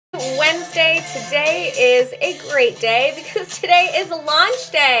Wednesday. Today is a great day because today is launch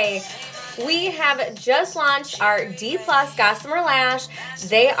day. We have just launched our D+ Gossamer Lash.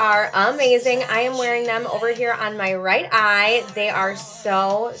 They are amazing. I am wearing them over here on my right eye. They are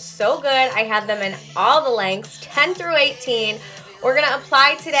so good. I have them in all the lengths, 10 through 18. We're going to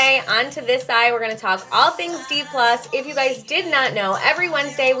apply today onto this eye. We're going to talk all things D+. If you guys did not know, every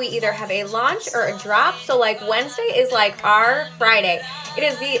Wednesday we either have a launch or a drop. So like Wednesday is like our Friday. It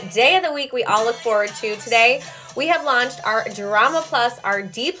is the day of the week we all look forward to. Today we have launched our Drama Plus, our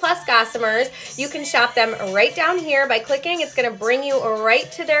D+ Gossamers. You can shop them right down here by clicking. It's going to bring you right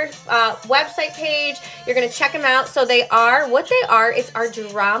to their website page. You're going to check them out. So they are what they are. It's our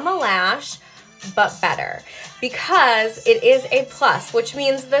Drama Lash, but better, because it is a plus, which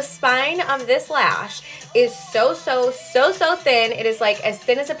means the spine of this lash is so thin. It is like as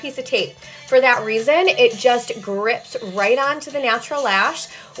thin as a piece of tape. For that reason, it just grips right onto the natural lash,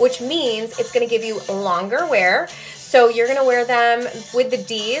 which means it's going to give you longer wear. So you're going to wear them with the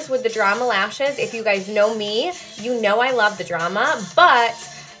Ds, with the Drama lashes. If you guys know me, you know I love the Drama, but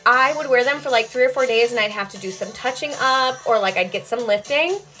I would wear them for like 3 or 4 days and I'd have to do some touching up, or like I'd get some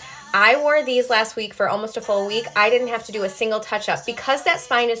lifting. I wore these last week for almost a full week. I didn't have to do a single touch-up. Because that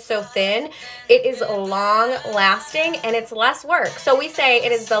spine is so thin, it is long-lasting and it's less work. So we say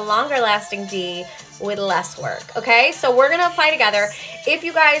it is the longer-lasting D with less work, okay? So we're going to apply together. If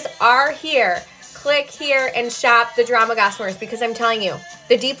you guys are here, click here and shop the Drama Gossamers, because I'm telling you,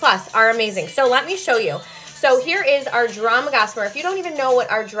 the D+ are amazing. So let me show you. So here is our Drama Gossamer. If you don't even know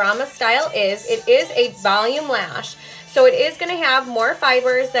what our Drama style is, it is a volume lash. So it is going to have more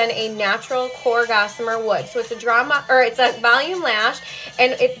fibers than a natural core Gossamer would. So it's a it's a volume lash,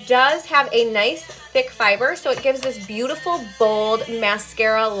 and it does have a nice thick fiber, so it gives this beautiful, bold,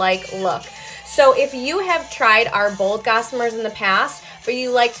 mascara-like look. So if you have tried our bold Gossamers in the past, but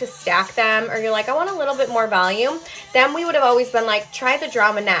you like to stack them, or you're like, I want a little bit more volume, then we would have always been like, try the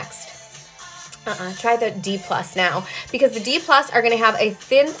Drama next. Try the D+ now, because the D+ are going to have a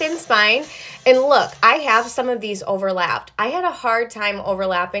thin spine. And look, I have some of these overlapped. I had a hard time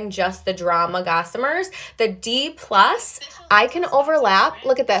overlapping just the Drama Gossamers. The D+, I can overlap.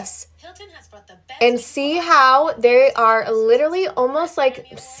 Look at this. And see how they are literally almost like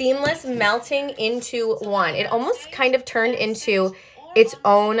seamless, melting into one. It almost kind of turned into its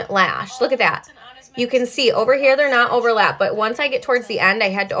own lash. Look at that. You can see over here they're not overlapped, but once I get towards the end, I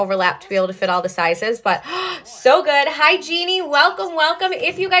had to overlap to be able to fit all the sizes, but so good. Hi, Jeannie. Welcome.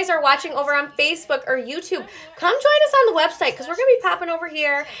 If you guys are watching over on Facebook or YouTube, come join us on the website, because we're going to be popping over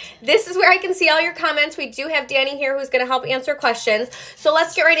here. This is where I can see all your comments. We do have Danny here who's going to help answer questions, so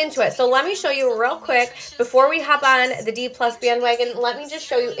let's get right into it. So let me show you real quick before we hop on the D+ bandwagon. Let me just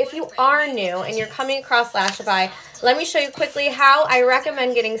show you, if you are new and you're coming across Lashify, let me show you quickly how I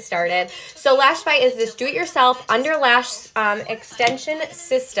recommend getting started. So Lashify is this do-it-yourself under lash extension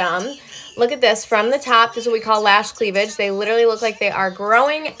system. Look at this from the top. This is what we call lash cleavage. They literally look like they are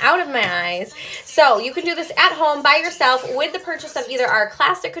growing out of my eyes. So you can do this at home by yourself with the purchase of either our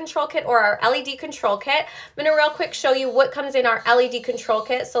classic control kit or our LED control kit. I'm going to real quick show you what comes in our LED control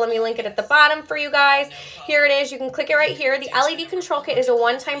kit. So let me link it at the bottom for you guys. Here it is. You can click it right here. The LED control kit is a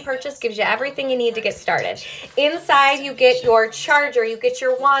one-time purchase. Gives you everything you need to get started. Inside you get your charger, you get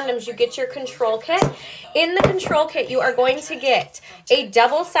your wandoms, you get your control kit. In the control kit, you are going to get a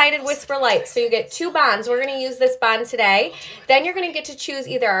double-sided whisper light. So you get 2 bonds. We're going to use this bond today. Then you're going to get to choose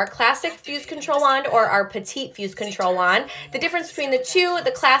either our classic fuse control wand or our petite fuse control wand. The difference between the two,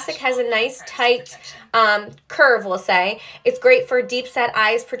 the classic has a nice tight curve, we'll say. It's great for deep set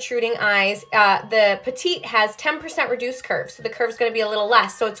eyes, protruding eyes. The petite has 10% reduced curve, so the curve is going to be a little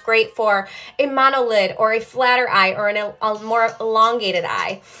less. So it's great for a monolid or a flatter eye or a more elongated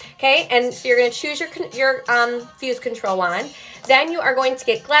eye. Okay, and so you're going to choose your fuse control wand. Then you are going to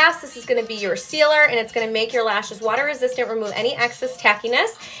get glass. This is going to be your sealer, and it's going to make your lashes water resistant, remove any excess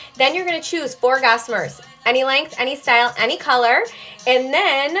tackiness. Then you're going to choose 4 Gossamers, any length, any style, any color, and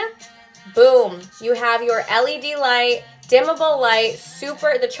then boom, you have your LED light, dimmable light,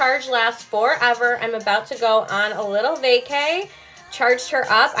 the charge lasts forever. I'm about to go on a little vacay, charged her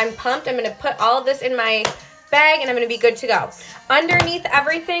up. I'm pumped. I'm going to put all of this in my bag and I'm going to be good to go. Underneath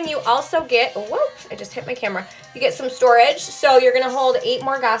everything, you also get, whoop, I just hit my camera. You get some storage. So you're going to hold 8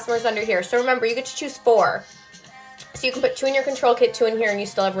 more Gossamers under here. So remember, you get to choose 4. So you can put 2 in your control kit, 2 in here, and you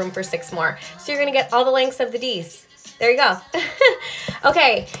still have room for 6 more. So you're going to get all the lengths of the Ds. There you go.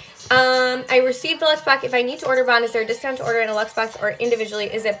 Okay. I received the Lux box. If I need to order bond, is there a discount to order in a Lux box or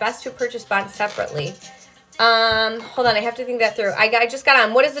individually? Is it best to purchase bond separately? Hold on, I have to think that through. I just got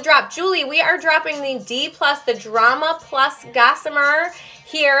on. What is the drop? Julie, we are dropping the D+, the Drama Plus Gossamer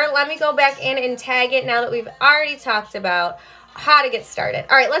here. Let me go back in and tag it now that we've already talked about how to get started.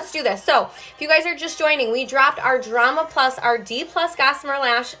 All right, let's do this. So if you guys are just joining, we dropped our Drama Plus, our D Plus Gossamer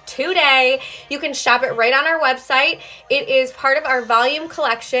Lash today. You can shop it right on our website. It is part of our volume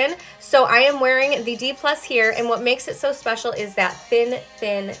collection. So I am wearing the D Plus here, and what makes it so special is that thin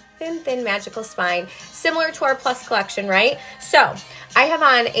magical spine, similar to our Plus collection, right? So I have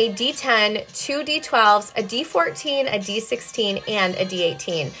on a D10, two D12s, a D14, a D16, and a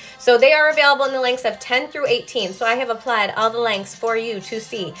D18. So they are available in the lengths of 10 through 18. So I have applied all the lengths for you to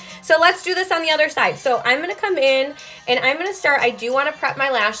see. So let's do this on the other side. So I'm going to come in and I'm going to start. I do want to prep my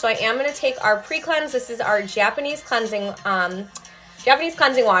lash, so I am going to take our pre-cleanse. This is our Japanese cleansing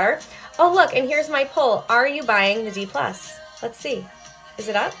water. Oh, look, and here's my poll. Are you buying the D Plus? Let's see. Is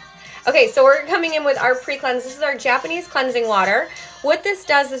it up? Okay, so we're coming in with our pre-cleanse. This is our Japanese cleansing water. What this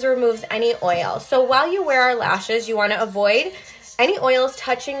does is removes any oil. So while you wear our lashes, you want to avoid any oils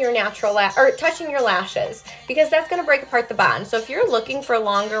touching your touching your lashes, because that's going to break apart the bond. So if you're looking for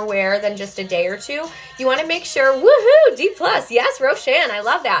longer wear than just a day or two, you want to make sure, woohoo, D Plus, yes, Roshan, I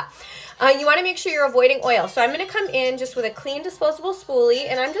love that. You want to make sure you're avoiding oil. So I'm going to come in just with a clean disposable spoolie,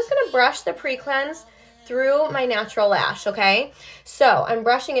 and I'm just going to brush the pre-cleanse through my natural lash, okay? So I'm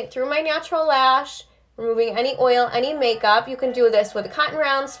brushing it through my natural lash, removing any oil, any makeup. You can do this with a cotton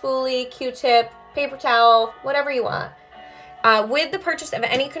round, spoolie, Q-tip, paper towel, whatever you want. With the purchase of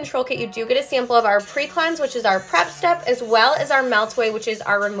any control kit, you do get a sample of our pre-cleanse, which is our prep step, as well as our melt away, which is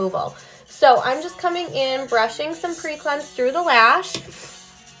our removal. So I'm just coming in, brushing some pre-cleanse through the lash,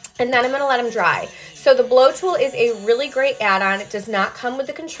 and then I'm going to let them dry. So the blow tool is a really great add-on. It does not come with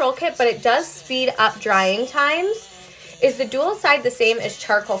the control kit, but it does speed up drying times. Is the dual side the same as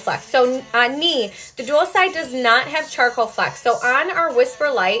charcoal flex? So on me, the dual side does not have charcoal flex. So on our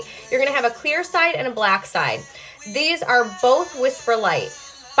Whisper Light, you're going to have a clear side and a black side. These are both Whisper Light.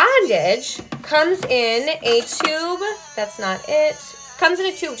 Bondage comes in a tube. That's not it. Comes in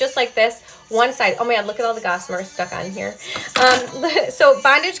a tube just like this. One side. Oh my God, look at all the Gossamer stuck on here. So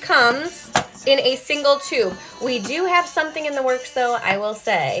bondage comes in a single tube. We do have something in the works though, I will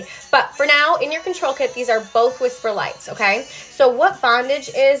say. But for now, in your control kit, these are both Whisper Lights, okay? So what bondage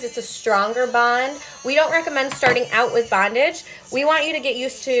is, it's a stronger bond. We don't recommend starting out with bondage. We want you to get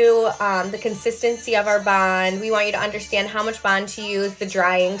used to the consistency of our bond. We want you to understand how much bond to use, the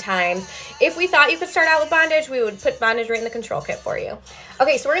drying times. If we thought you could start out with bondage, we would put bondage right in the control kit for you.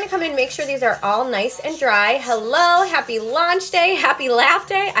 Okay, so we're gonna come in and make sure these are all nice and dry. Hello, happy launch day, happy laugh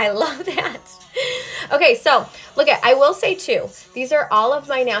day. I love that. Okay, so look at, I will say too, these are all of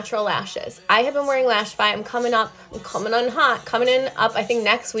my natural lashes. I have been wearing Lashify. I'm coming in up, I think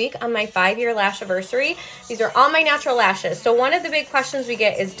next week on my 5-year lash anniversary. These are all my natural lashes. So one of the big questions we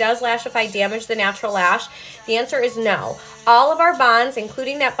get is, does Lashify damage the natural lash? The answer is no. All of our bonds,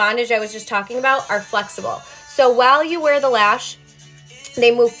 including that bondage I was just talking about, are flexible. So while you wear the lash,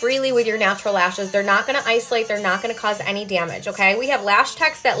 they move freely with your natural lashes. They're not going to isolate. They're not going to cause any damage, okay? We have lash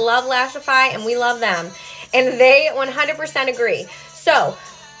techs that love Lashify, and we love them. And they 100% agree. So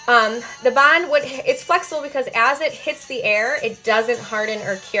the bond, it's flexible because as it hits the air, it doesn't harden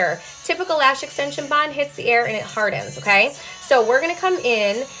or cure. Typical lash extension bond hits the air and it hardens, okay? So we're going to come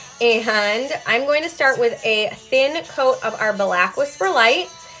in, and I'm going to start with a thin coat of our Black Whisper Light.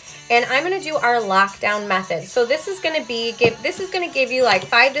 And I'm going to do our lockdown method. So this is going to give you like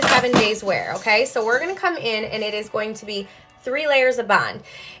 5 to 7 days wear, okay? So we're going to come in and it is going to be 3 layers of bond.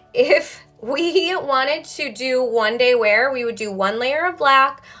 If we wanted to do 1 day wear, we would do 1 layer of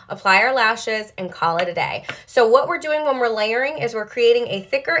black, apply our lashes, and call it a day. So what we're doing when we're layering is we're creating a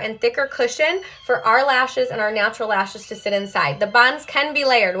thicker and thicker cushion for our lashes and our natural lashes to sit inside. The bonds can be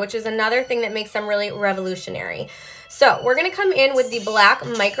layered, which is another thing that makes them really revolutionary. So we're going to come in with the black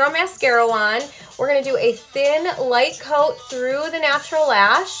micro mascara wand. We're going to do a thin light coat through the natural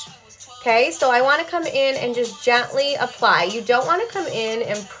lash. Okay, so I want to come in and just gently apply. You don't want to come in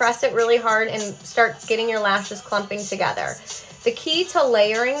and press it really hard and start getting your lashes clumping together. The key to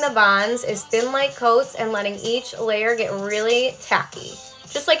layering the bonds is thin light coats and letting each layer get really tacky.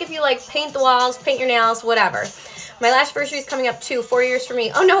 Just like if you like paint the walls, paint your nails, whatever. My lash anniversary is coming up too, 4 years for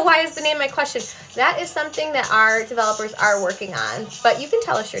me. Oh no, why is the name my question? That is something that our developers are working on, but you can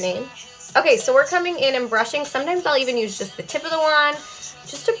tell us your name. Okay, so we're coming in and brushing. Sometimes I'll even use just the tip of the wand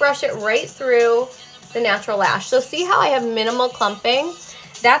just to brush it right through the natural lash. So see how I have minimal clumping?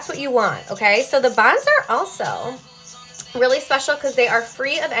 That's what you want, okay? So the bonds are also really special because they are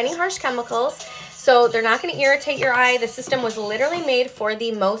free of any harsh chemicals. So they're not going to irritate your eye. The system was literally made for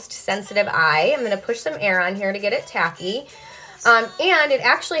the most sensitive eye. I'm going to push some air on here to get it tacky. And it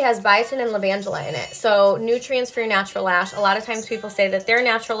actually has biotin and lavandula in it. So nutrients for your natural lash. A lot of times people say that their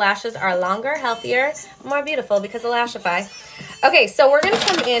natural lashes are longer, healthier, more beautiful because of Lashify. Okay, so we're going to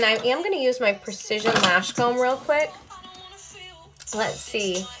come in. I am going to use my precision lash comb real quick. Let's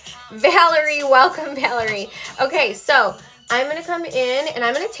see. Valerie, welcome, Valerie. Okay, so I'm going to come in and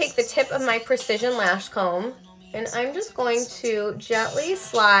I'm going to take the tip of my precision lash comb and I'm just going to gently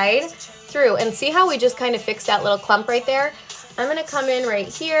slide through. And see how we just kind of fixed that little clump right there? I'm going to come in right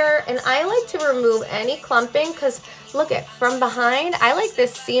here, and I like to remove any clumping because look at from behind, I like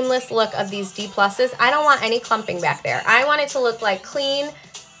this seamless look of these D pluses. I don't want any clumping back there. I want it to look like clean,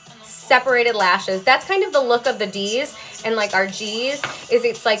 separated lashes. That's kind of the look of the D's, and like our G's is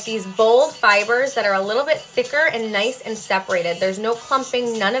it's like these bold fibers that are a little bit thicker and nice and separated. There's no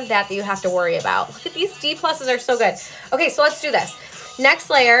clumping, none of that you have to worry about. Look at these D pluses are so good. Okay, so let's do this. Next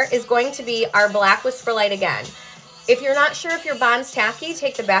layer is going to be our black Whisper Light again. If you're not sure if your bond's tacky,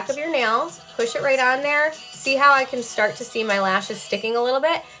 take the back of your nail, push it right on there. See how I can start to see my lashes sticking a little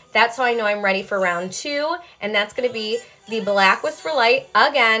bit? That's how I know I'm ready for round 2, and that's going to be the black Whisper Light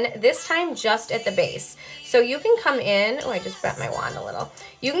again, this time just at the base. So you can come in, oh, I just bent my wand a little.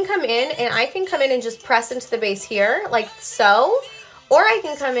 You can come in, and I can come in and just press into the base here, like so, or I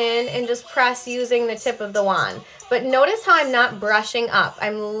can come in and just press using the tip of the wand. But notice how I'm not brushing up.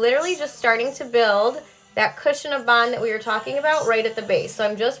 I'm literally just starting to build that cushion of bond that we were talking about right at the base. So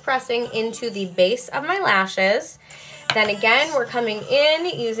I'm just pressing into the base of my lashes. Then again, we're coming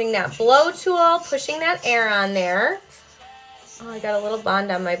in using that blow tool, pushing that air on there. Oh, I got a little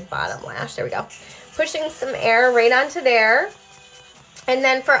bond on my bottom lash. There we go. Pushing some air right onto there. And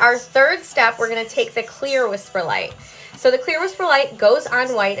then for our third step, we're going to take the clear Whisper Light. So the clear Whisper Light goes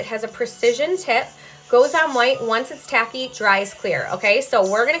on white. It has a precision tip. Goes on white, once it's tacky, dries clear, okay? So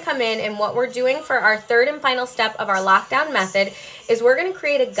we're gonna come in, and what we're doing for our third and final step of our lockdown method is we're gonna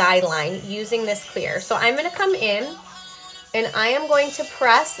create a guideline using this clear. So I'm gonna come in, and I am going to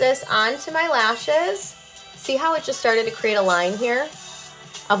press this onto my lashes. See how it just started to create a line here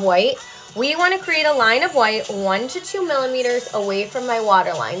of white? We wanna create a line of white 1 to 2 millimeters away from my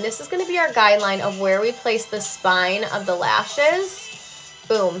waterline. This is gonna be our guideline of where we place the spine of the lashes.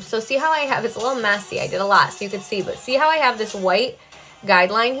 Boom. So see how I have, it's a little messy. I did a lot so you could see, but see how I have this white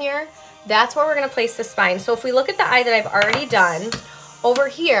guideline here? That's where we're going to place the spine. So if we look at the eye that I've already done, over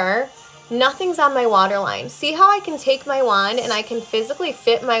here, nothing's on my waterline. See how I can take my wand and I can physically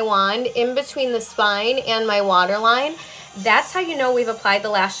fit my wand in between the spine and my waterline? That's how you know we've applied the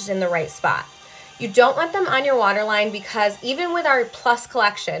lashes in the right spot. You don't want them on your waterline because even with our Plus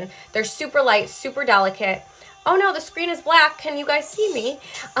collection, they're super light, super delicate. Oh no, the screen is black. Can you guys see me?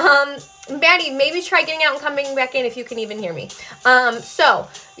 Maddie, maybe try getting out and coming back in if you can even hear me. So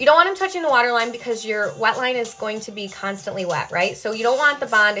you don't want them touching the water line because your wet line is going to be constantly wet, right? So you don't want the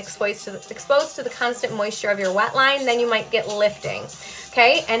bond exposed to the constant moisture of your wet line, then you might get lifting,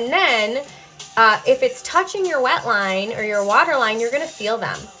 okay? And then if it's touching your wet line or your water line, you're gonna feel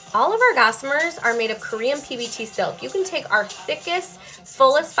them. All of our Gossamers are made of Korean PBT silk. You can take our thickest,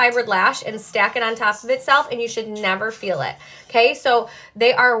 fullest fibered lash and stack it on top of itself and you should never feel it, okay? So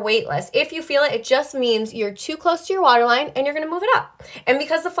they are weightless. If you feel it, it just means you're too close to your waterline and you're gonna move it up. And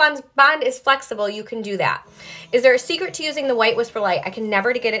because the bond is flexible, you can do that. Is there a secret to using the white Whisper Light? I can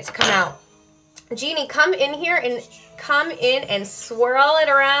never get it to come out. Jeannie, come in here and swirl it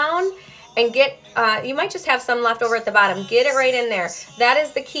around and get, you might just have some left over at the bottom. Get it right in there. That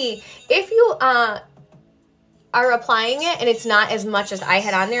is the key. If you are applying it and it's not as much as I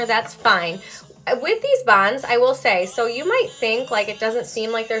had on there, that's fine. With these bonds, I will say, so you might think like it doesn't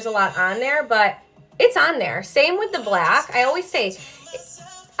seem like there's a lot on there, but it's on there. Same with the black. I always say,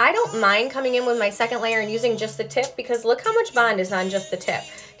 I don't mind coming in with my second layer and using just the tip because look how much bond is on just the tip.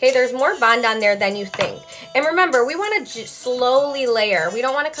 Okay, there's more bond on there than you think. And remember, we want to slowly layer. We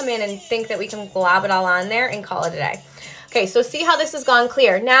don't want to come in and think that we can glob it all on there and call it a day. Okay, so see how this has gone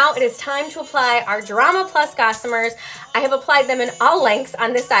clear. Now it is time to apply our Drama Plus Gossamers. I have applied them in all lengths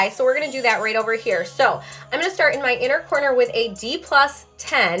on this side, so we're going to do that right over here. So I'm going to start in my inner corner with a D plus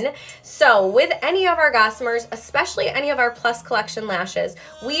 10. So with any of our Gossamers, especially any of our Plus Collection lashes,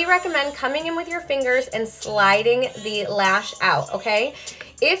 we recommend coming in with your fingers and sliding the lash out, okay?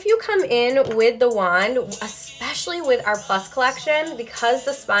 If you come in with the wand, especially with our Plus Collection, because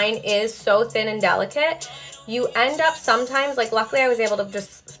the spine is so thin and delicate, you end up sometimes, like luckily I was able to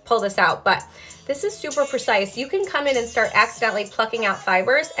just pull this out, but this is super precise. You can come in and start accidentally plucking out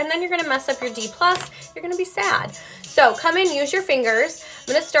fibers and then you're gonna mess up your D+, you're gonna be sad. So come in, use your fingers.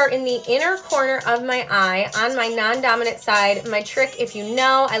 I'm gonna start in the inner corner of my eye on my non-dominant side. My trick, if you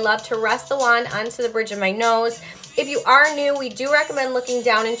know, I love to rest the wand onto the bridge of my nose If you are new, we do recommend looking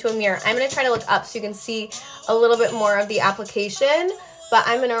down into a mirror. I'm going to try to look up so you can see a little bit more of the application. But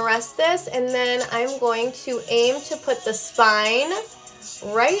I'm going to rest this, and then I'm going to aim to put the spine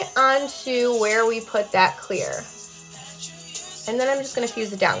right onto where we put that clear. And then I'm just going to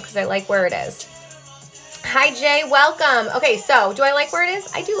fuse it down because I like where it is. Hi, Jay. Welcome. Okay, so do I like where it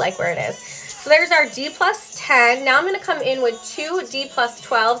is? I do like where it is. So there's our D+10. Now I'm going to come in with 2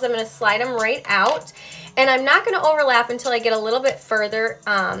 D+12s. I'm going to slide them right out. And I'm not going to overlap until I get a little bit further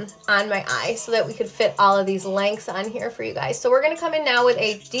on my eye so that we could fit all of these lengths on here for you guys. So we're going to come in now with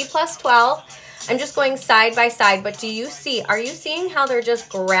a D+12. I'm just going side by side, but are you seeing how they're just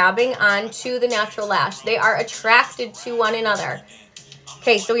grabbing onto the natural lash? They are attracted to one another.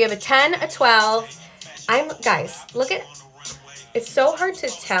 Okay, so we have a 10, a 12. Guys, look at, it's so hard to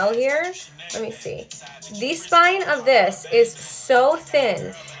tell here. Let me see. The spine of this is so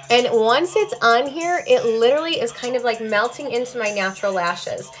thin. And once it's on here, it literally is kind of like melting into my natural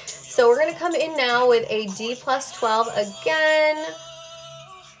lashes. So we're going to come in now with a D+12 again.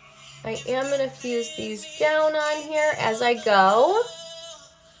 I am going to fuse these down on here as I go.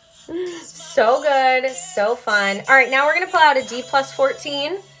 So good, so fun. All right, now we're going to pull out a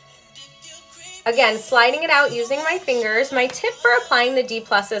D+14. Again, sliding it out using my fingers. My tip for applying the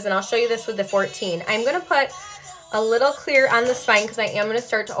D+s, and I'll show you this with the 14, I'm going to put a little clear on the spine because I am going to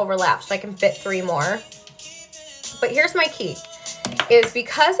start to overlap so I can fit 3 more. But here's my key, is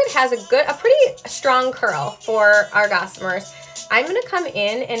because it has a pretty strong curl for our Gossamers, I'm going to come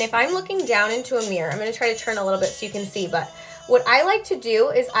in, and if I'm looking down into a mirror, I'm going to try to turn a little bit so you can see, but what I like to do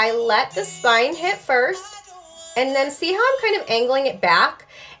is I let the spine hit first, and then see how I'm kind of angling it back.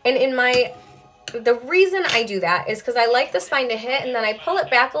 And the reason I do that is because I like the spine to hit, and then I pull it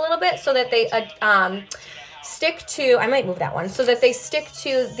back a little bit so that they stick to, I might move that one, so that they stick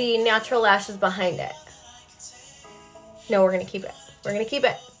to the natural lashes behind it. No, we're going to keep it. We're going to keep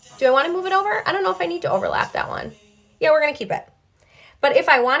it. Do I want to move it over? I don't know if I need to overlap that one. Yeah, we're going to keep it. But if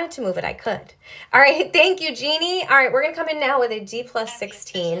I wanted to move it, I could. All right, thank you, Jeannie. All right, we're going to come in now with a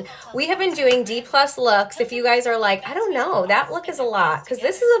D+16. We have been doing D+ looks. If you guys are like, I don't know, that look is a lot, because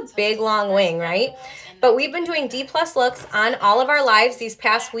this is a big, long wing, right? But we've been doing D+ looks on all of our lives these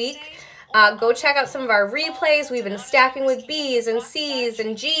past week. Go check out some of our replays. We've been stacking with B's and C's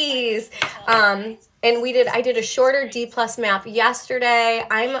and G's. And I did a shorter D+ map yesterday.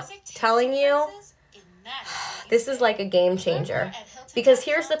 I'm telling you, this is like a game changer. Because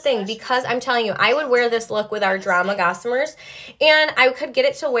here's the thing, because I'm telling you, I would wear this look with our Drama Gossamers, and I could get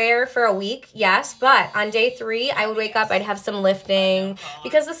it to wear for a week, yes, but on day 3, I would wake up, I'd have some lifting,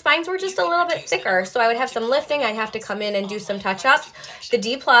 because the spines were just a little bit thicker, so I would have some lifting, I'd have to come in and do some touch-ups. The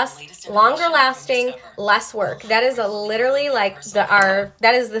D+, longer lasting, less work. That is literally like that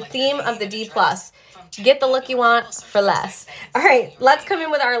is the theme of the D+. Get the look you want for less. All right, let's come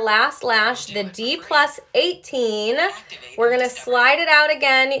in with our last lash, the D+18. We're going to slide it out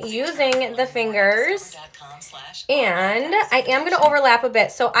again using the fingers. And I am going to overlap a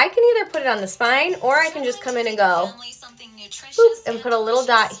bit. So I can either put it on the spine, or I can just come in and go boop, and put a little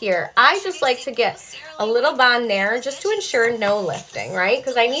dot here. I just like to get a little bond there just to ensure no lifting, right?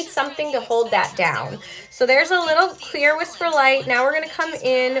 Because I need something to hold that down. So there's a little clear Whisper Light. Now we're going to come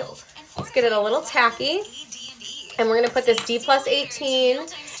in. Let's get it a little tacky, and we're going to put this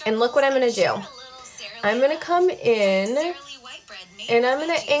D+18, and look what I'm going to do. I'm going to come in, and I'm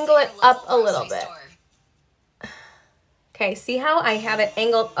going to angle it up a little bit. Okay, see how I have it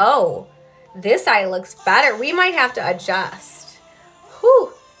angled? Oh, this eye looks better. We might have to adjust.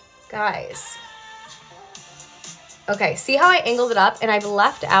 Whew, guys. Okay, see how I angled it up, and I've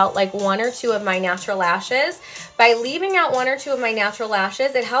left out like 1 or 2 of my natural lashes. By leaving out 1 or 2 of my natural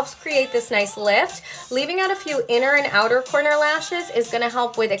lashes, it helps create this nice lift. Leaving out a few inner and outer corner lashes is going to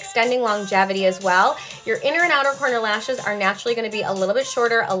help with extending longevity as well. Your inner and outer corner lashes are naturally going to be a little bit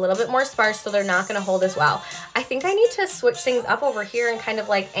shorter, a little bit more sparse, so they're not going to hold as well. I think I need to switch things up over here and kind of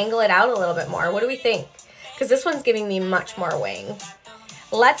like angle it out a little bit more. What do we think? Because this one's giving me much more wing.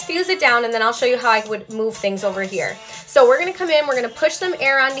 Let's fuse it down, and then I'll show you how I would move things over here. So we're going to come in, we're going to push some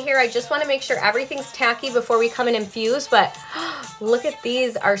air onto here. I just want to make sure everything's tacky before we come in and fuse, but look at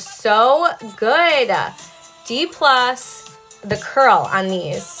these, are so good. D+, the curl on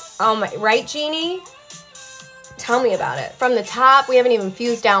these. Oh my, right, Jeannie? Tell me about it. From the top, we haven't even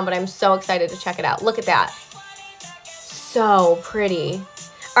fused down, but I'm so excited to check it out. Look at that. So pretty.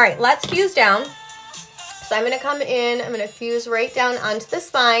 All right, let's fuse down. So I'm going to come in, I'm going to fuse right down onto the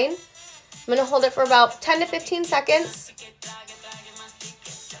spine. I'm going to hold it for about 10 to 15 seconds.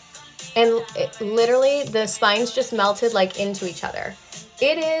 And literally, the spines just melted like into each other.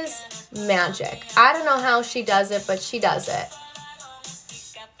 It is magic. I don't know how she does it, but she does it.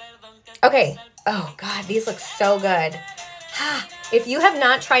 Okay. Oh, God, these look so good. If you have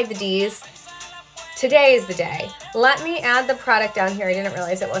not tried the D's, today is the day. Let me add the product down here. I didn't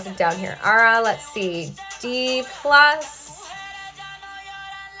realize it wasn't down here. Let's see. D+.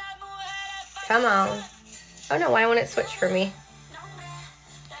 Come on. Oh, no, why won't it switch for me?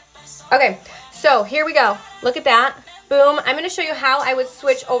 Okay, so here we go. Look at that. Boom. I'm going to show you how I would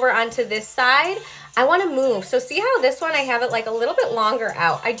switch over onto this side. I want to move. So see how this one, I have it like a little bit longer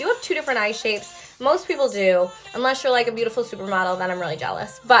out. I do have two different eye shapes. Most people do, unless you're like a beautiful supermodel, then I'm really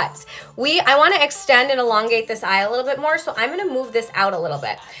jealous. But I want to extend and elongate this eye a little bit more, so I'm going to move this out a little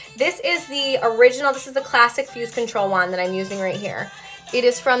bit. This is the original, this is the classic Fuse Control wand that I'm using right here. It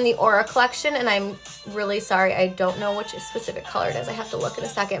is from the Aura collection, and I'm really sorry, I don't know which specific color it is. I have to look in a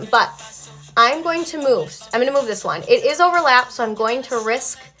second, but I'm going to move. I'm going to move this one. It is overlapped, so I'm going to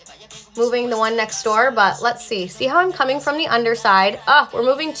risk moving the one next door, but let's see. See how I'm coming from the underside? Oh, we're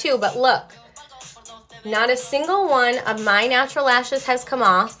moving two, but look. Not a single one of my natural lashes has come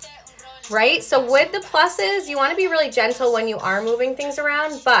off, right? So with the pluses, you want to be really gentle when you are moving things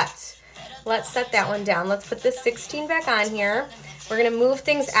around, but let's set that one down. Let's put this 16 back on here. We're going to move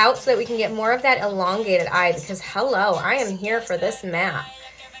things out so that we can get more of that elongated eye because, hello, I am here for this map.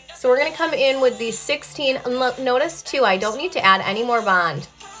 So we're going to come in with the 16. And look, notice, too, I don't need to add any more bond.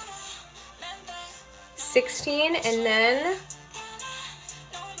 16, and then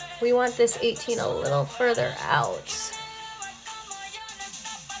we want this 18 a little further out.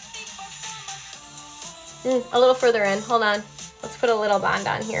 A little further in. Hold on. Let's put a little bond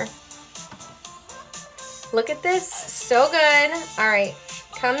on here. Look at this. So good. All right.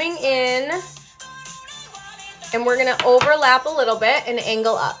 Coming in. And we're going to overlap a little bit and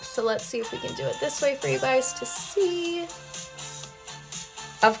angle up. So let's see if we can do it this way for you guys to see.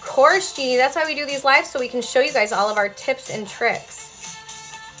 Of course, Jeannie. That's why we do these lives, so we can show you guys all of our tips and tricks.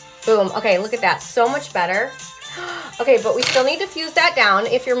 Boom. Okay, look at that. So much better. Okay, but we still need to fuse that down.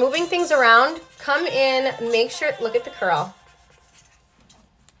 If you're moving things around, come in, make sure, look at the curl.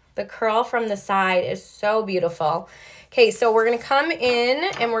 The curl from the side is so beautiful. Okay, so we're going to come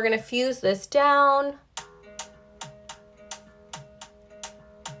in and we're going to fuse this down.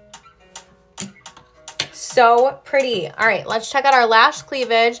 So pretty. All right, let's check out our lash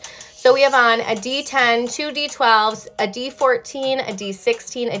cleavage. So we have on a D10, two D12s, a D14, a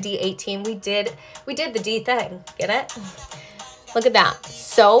D16, a D18. We did the D thing. Get it? Look at that.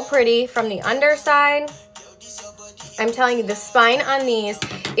 So pretty from the underside. I'm telling you, the spine on these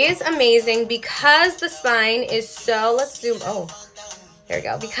is amazing because the spine is so, let's zoom, oh, there we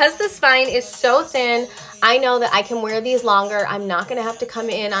go. Because the spine is so thin, I know that I can wear these longer. I'm not going to have to come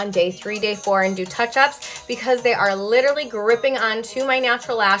in on day 3, day 4 and do touch-ups because they are literally gripping onto my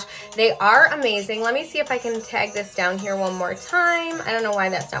natural lash. They are amazing. Let me see if I can tag this down here one more time. I don't know why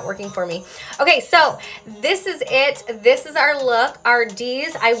that's not working for me. Okay, so this is it. This is our look, our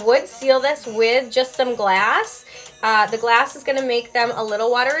Ds. I would seal this with just some glass. The glass is going to make them a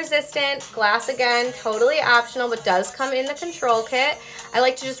little water resistant. Glass, again, totally optional, but does come in the control kit. I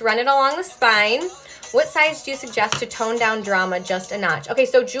like to just run it along the spine. What size do you suggest to tone down drama just a notch? Okay,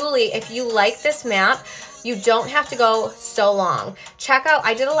 so Julie, if you like this map, you don't have to go so long. Check out,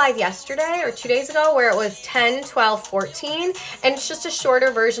 I did a live yesterday or 2 days ago where it was 10, 12, 14, and it's just a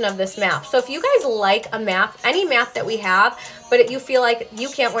shorter version of this map. So if you guys like a map, any map that we have, but you feel like you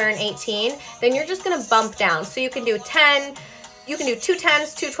can't wear an 18, then you're just gonna bump down. So you can do 10, you can do 2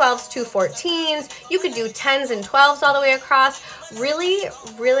 10s, 2 12s, 2 14s. You could do 10s and 12s all the way across. Really,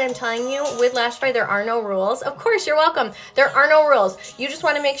 really, I'm telling you, with Lashify, there are no rules. Of course, you're welcome. There are no rules. You just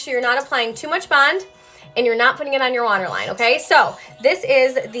want to make sure you're not applying too much bond and you're not putting it on your waterline, okay? So this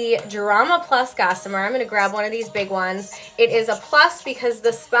is the Drama Plus Gossamer. I'm going to grab one of these big ones. It is a plus because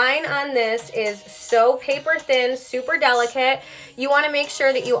the spine on this is so paper thin, super delicate. You want to make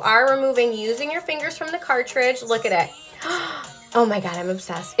sure that you are removing using your fingers from the cartridge. Look at it. Oh my God, I'm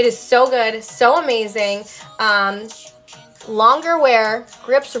obsessed. It is so good, so amazing. Longer wear,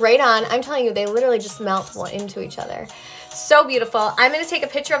 grips right on. I'm telling you, they literally just melt into each other. So beautiful. I'm going to take a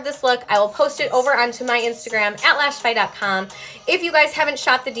picture of this look. I will post it over onto my Instagram at lashify.com. If you guys haven't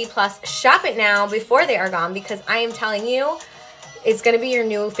shopped the D+, shop it now before they are gone because I am telling you, it's going to be your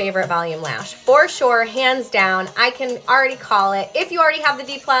new favorite volume lash. For sure, hands down. I can already call it. If you already have the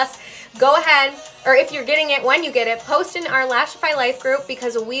D+, go ahead, or if you're getting it when you get it, post in our Lashify Life group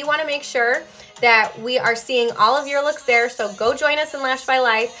because we want to make sure that we are seeing all of your looks there. So go join us in Lashify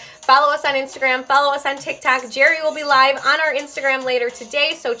Life. Follow us on Instagram, follow us on TikTok. Jerry will be live on our Instagram later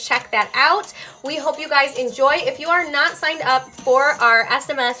today, so check that out. We hope you guys enjoy. If you are not signed up for our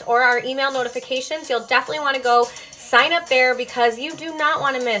SMS or our email notifications, you'll definitely want to go sign up there because you do not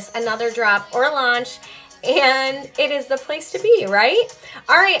want to miss another drop or launch. And it is the place to be, right?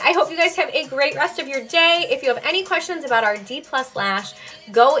 All right, I hope you guys have a great rest of your day. If you have any questions about our D+ lash,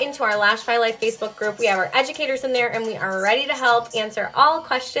 go into our Lashify Life Facebook group. We have our educators in there, and we are ready to help answer all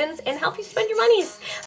questions and help you spend your monies.